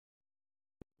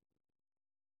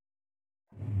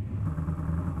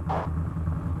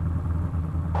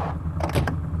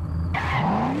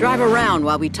Drive around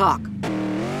while we talk.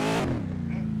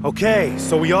 Okay,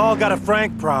 so we all got a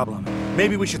Frank problem.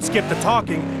 Maybe we should skip the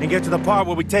talking and get to the part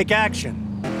where we take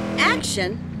action.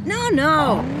 Action?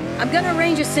 No. I'm gonna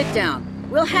arrange a sit-down.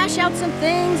 We'll hash out some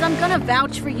things, I'm gonna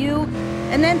vouch for you,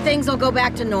 and then things will go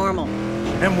back to normal.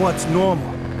 And what's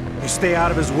normal? You stay out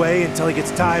of his way until he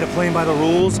gets tired of playing by the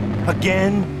rules?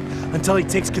 Again? Until he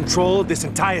takes control of this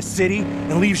entire city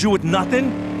and leaves you with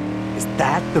nothing? Is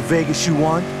that the Vegas you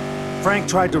want? Frank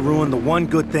tried to ruin the one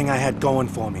good thing I had going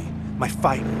for me, my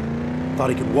fighting. Thought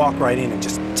he could walk right in and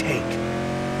just take.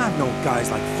 I've known guys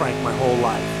like Frank my whole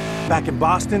life. Back in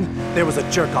Boston, there was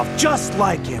a jerk-off just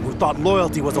like him who thought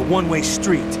loyalty was a one-way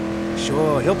street.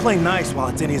 Sure, he'll play nice while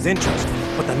it's in his interest,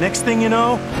 but the next thing you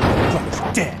know, your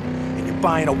brother's dead, and you're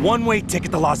buying a one-way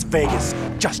ticket to Las Vegas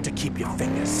just to keep your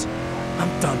fingers. I'm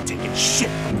done taking shit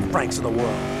from the Franks of the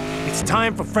world. It's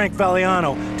time for Frank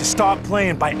Valiano to start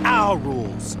playing by our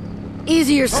rules.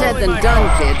 Easier said than done,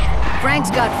 kid.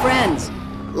 Frank's got friends,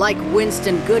 like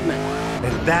Winston Goodman.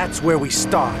 And that's where we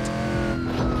start.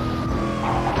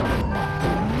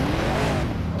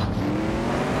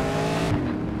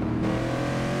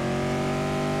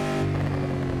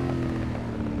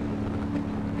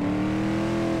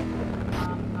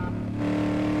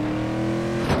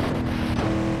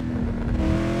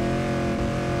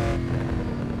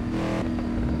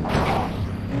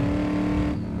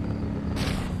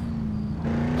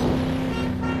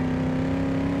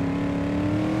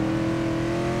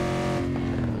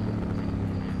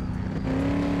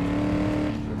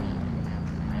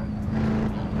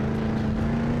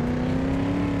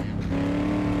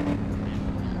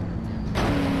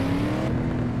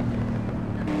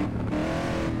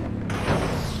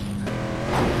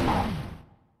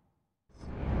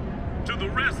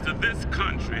 This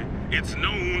country, it's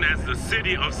known as the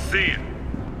City of Sin.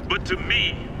 But to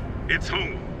me, it's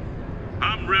home.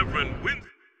 I'm Reverend Winston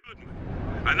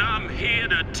Goodman, and I'm here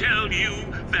to tell you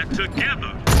that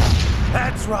together...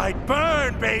 That's right,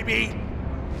 burn, baby!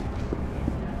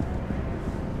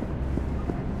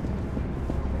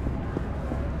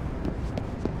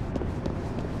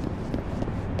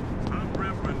 I'm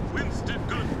Reverend Winston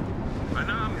Goodman,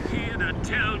 and I'm here to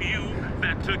tell you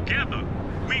that together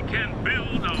we can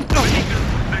build a Vegas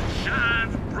that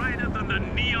shines brighter than the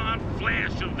neon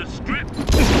flash of the Strip.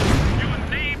 Your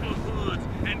neighborhoods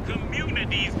and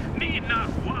communities need not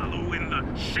wallow in the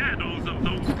shadows of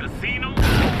those casinos.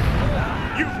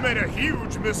 You've made a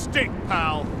huge mistake,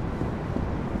 pal.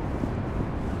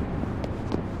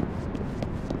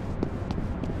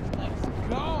 Let's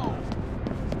go.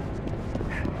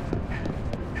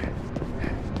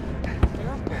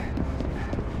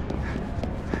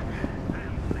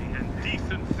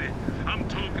 I'm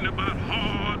talking about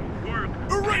hard work.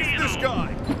 Erase this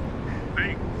guy!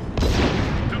 Thanks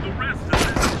to the rest of it.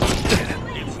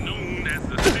 It's known as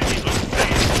the City of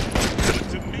Sin. But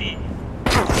to me,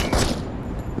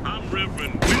 I'm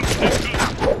Reverend Winston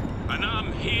Goodman, and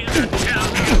I'm here to tell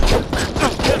you that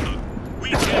together we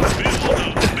can build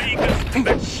a Vegas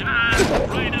that shines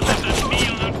brighter than the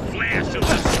neon flash of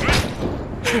the Strip.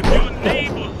 Your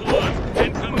neighborhoods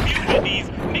and communities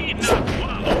need not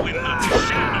wallow in the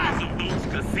shadows of those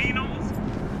casinos.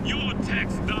 Your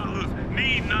tax dollars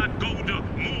need not go to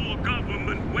more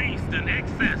government waste and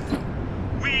excess.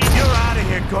 You're out of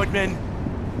here, Goodman.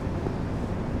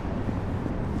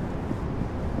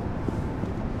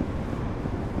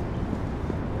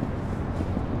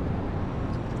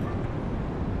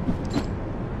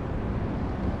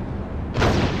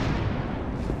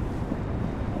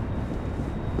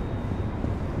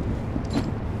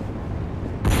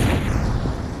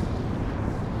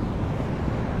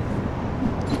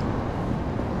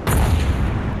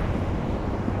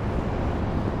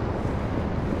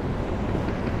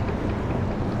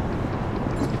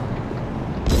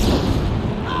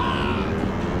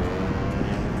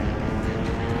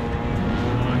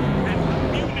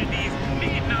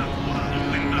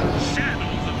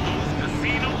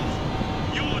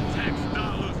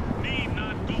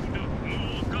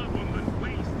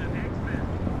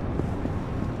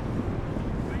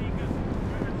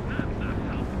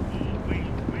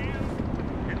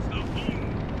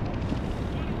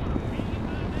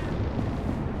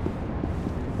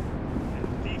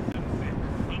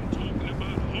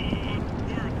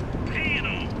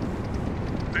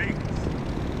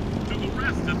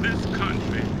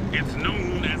 It's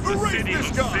known as the City of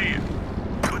Sin.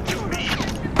 But to me,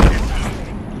 it's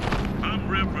home. I'm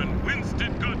Reverend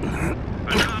Winston Goodman,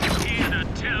 and I'm here to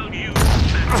tell you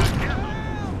that together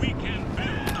we can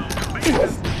build a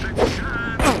Vegas that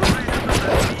shines brighter than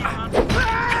the neon.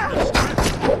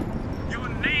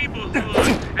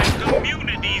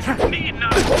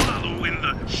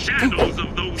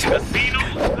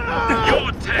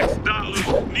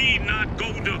 not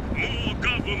go to more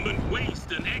government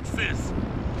waste and excess.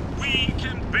 We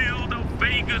can build a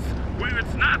Vegas where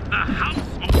it's not the house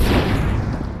of...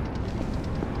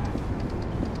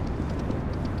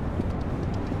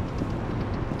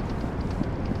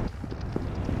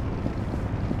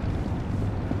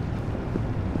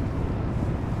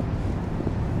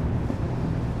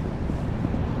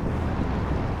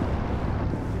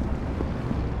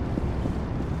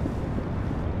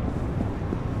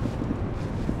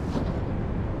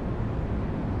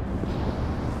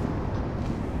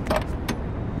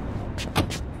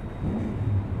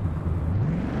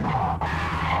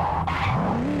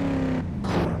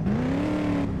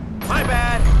 My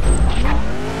bad.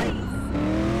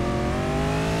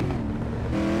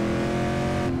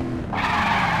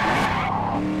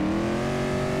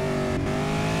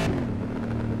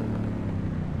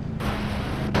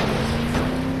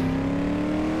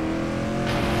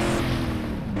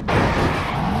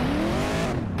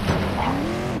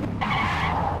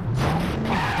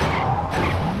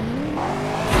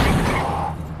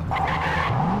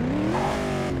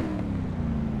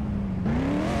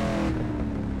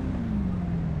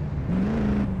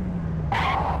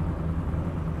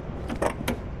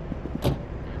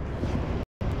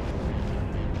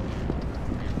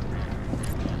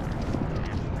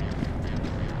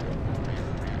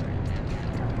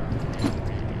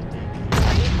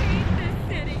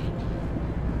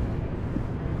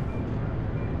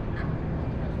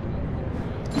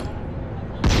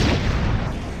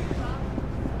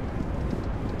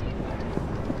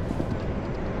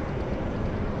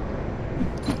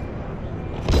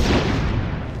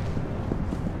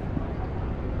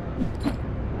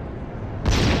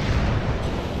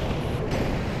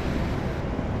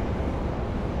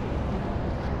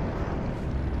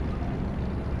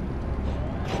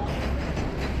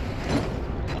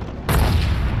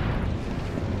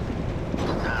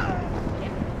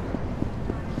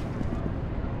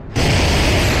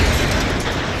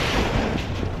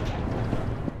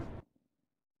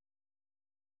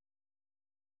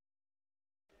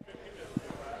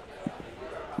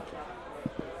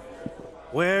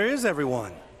 Where is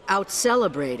everyone? Out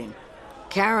celebrating.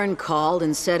 Karen called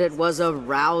and said it was a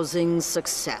rousing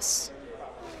success.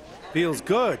 Feels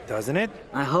good, doesn't it?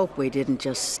 I hope we didn't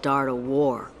just start a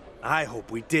war. I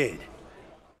hope we did.